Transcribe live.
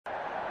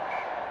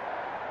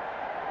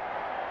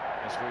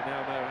Yes, we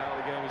now know how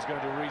the game is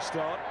going to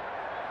restart,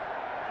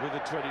 with a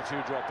 22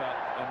 dropout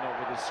and not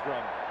with a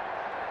scrum.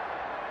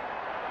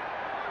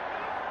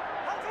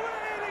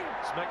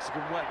 It's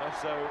Mexican weather,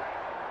 so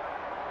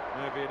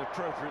maybe an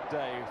appropriate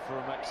day for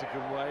a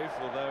Mexican wave,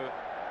 although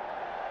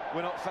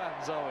we're not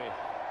fans, are we?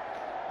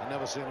 I've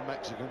never seen a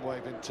Mexican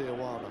wave in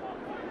Tijuana.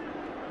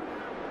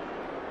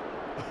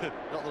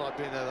 Not that I've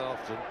been there that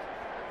often.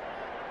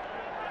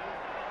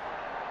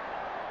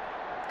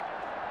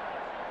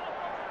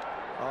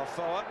 Our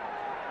forward.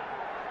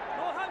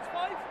 No hands,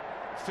 5.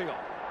 Figo.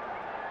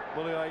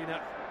 Muliaina.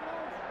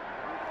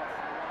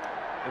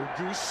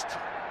 Auguste.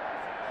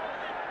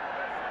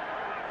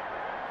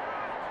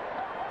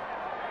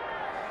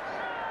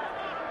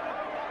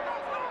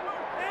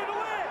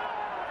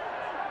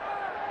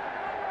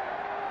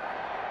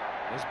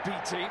 There's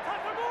BT.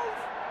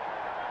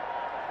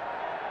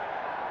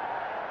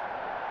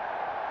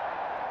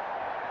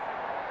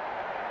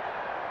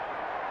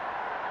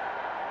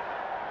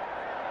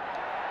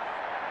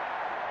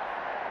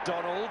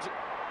 Donald.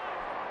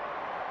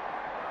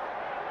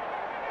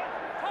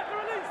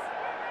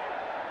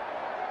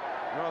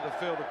 Rather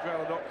feel the crowd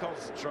are not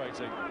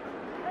concentrating.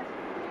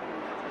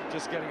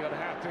 Just getting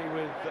unhappy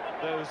with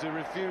those who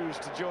refuse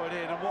to join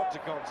in and want to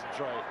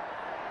concentrate.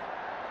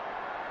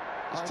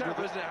 It's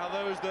terrible, isn't it, how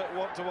those that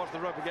want to watch the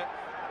rugby get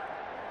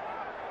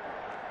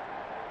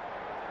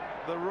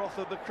the wrath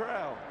of the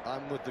crowd.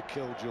 I'm with the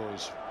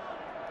killjoys.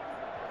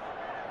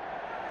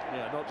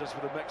 Yeah, not just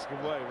for the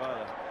Mexican wave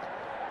either.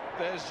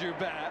 There's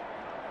Joubert.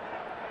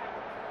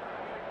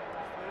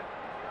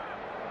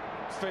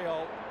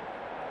 Fiol.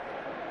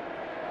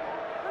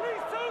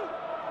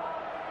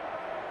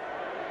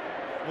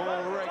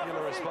 More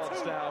regular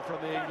response now from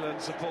the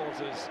England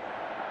supporters.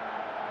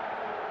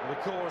 The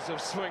chorus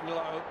of swing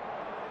low.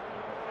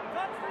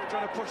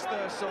 Trying to push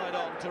their side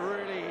on to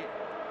really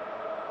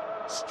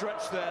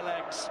stretch their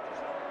legs.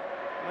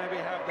 Maybe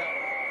have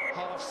that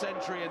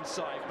half-century in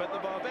sight. But the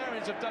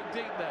Barbarians have dug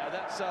deep there.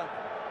 That's a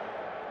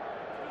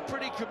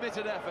pretty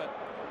committed effort.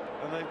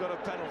 And they've got a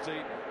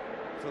penalty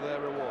for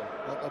their reward.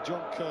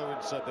 John Kerwin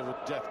said they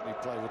would definitely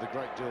play with a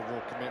great deal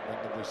more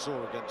commitment than we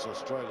saw against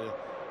Australia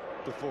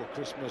before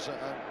Christmas, and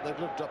they've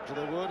lived up to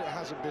their word. It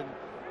hasn't been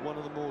one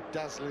of the more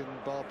dazzling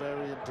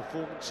Barbarian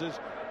performances,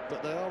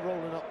 but they are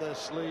rolling up their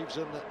sleeves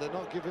and they're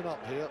not giving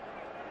up here.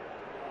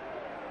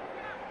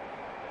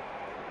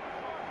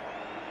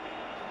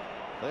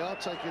 They are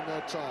taking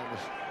their time.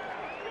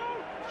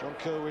 As John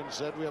Kerwin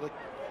said, we had a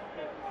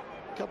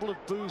couple of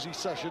boozy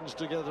sessions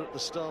together at the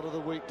start of the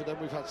week, but then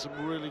we've had some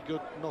really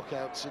good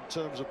knockouts in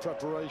terms of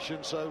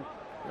preparation, so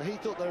he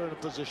thought they were in a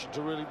position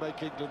to really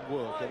make England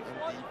work, and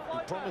he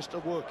promised a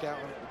workout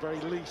at the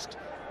very least,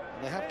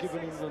 and they have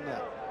given England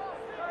that.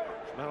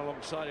 Man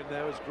alongside him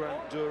there was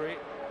Grant Dury.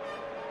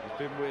 He's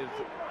been with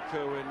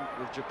Kerwin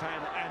with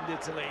Japan and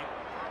Italy.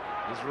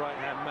 His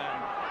right-hand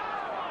man.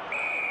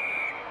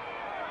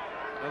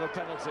 Another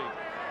penalty.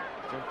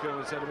 John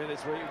Kerwin said to me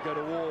this week, he'd go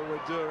to war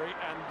with Dury,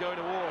 and go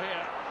to war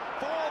here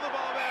for the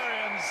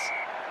Barbarians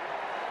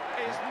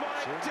is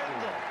Mike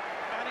Tindall.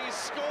 And he's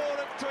scored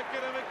at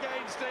Twickenham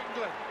against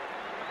England.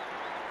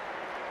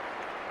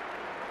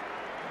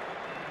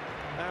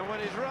 And when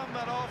he's run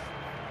that off,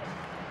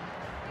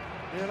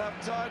 he'll have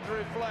time to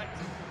reflect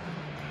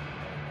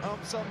on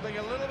something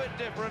a little bit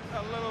different,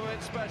 a little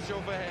bit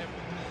special for him.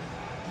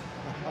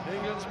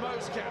 England's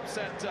most capped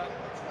centre,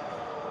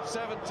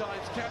 7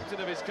 times captain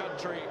of his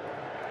country,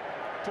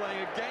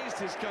 playing against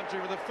his country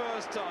for the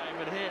first time,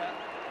 and here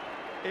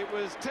it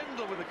was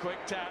Tindall with a quick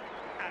tap,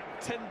 and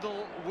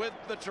Tindall with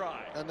the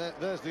try. And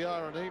there's the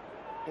irony.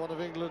 One of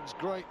England's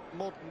great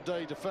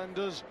modern-day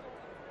defenders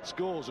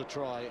scores a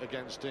try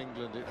against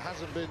England. It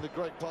hasn't been the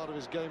great part of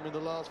his game in the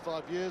last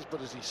 5 years,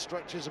 but as he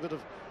stretches a bit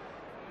of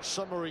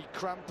summery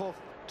cramp off,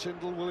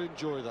 Tindall will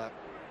enjoy that.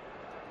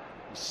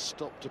 He's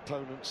stopped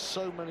opponents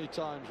so many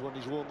times when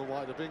he's worn the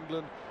white of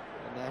England,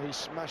 and now he's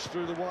smashed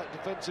through the white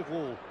defensive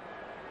wall.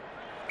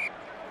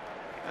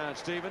 And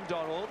Stephen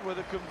Donald with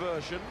a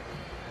conversion.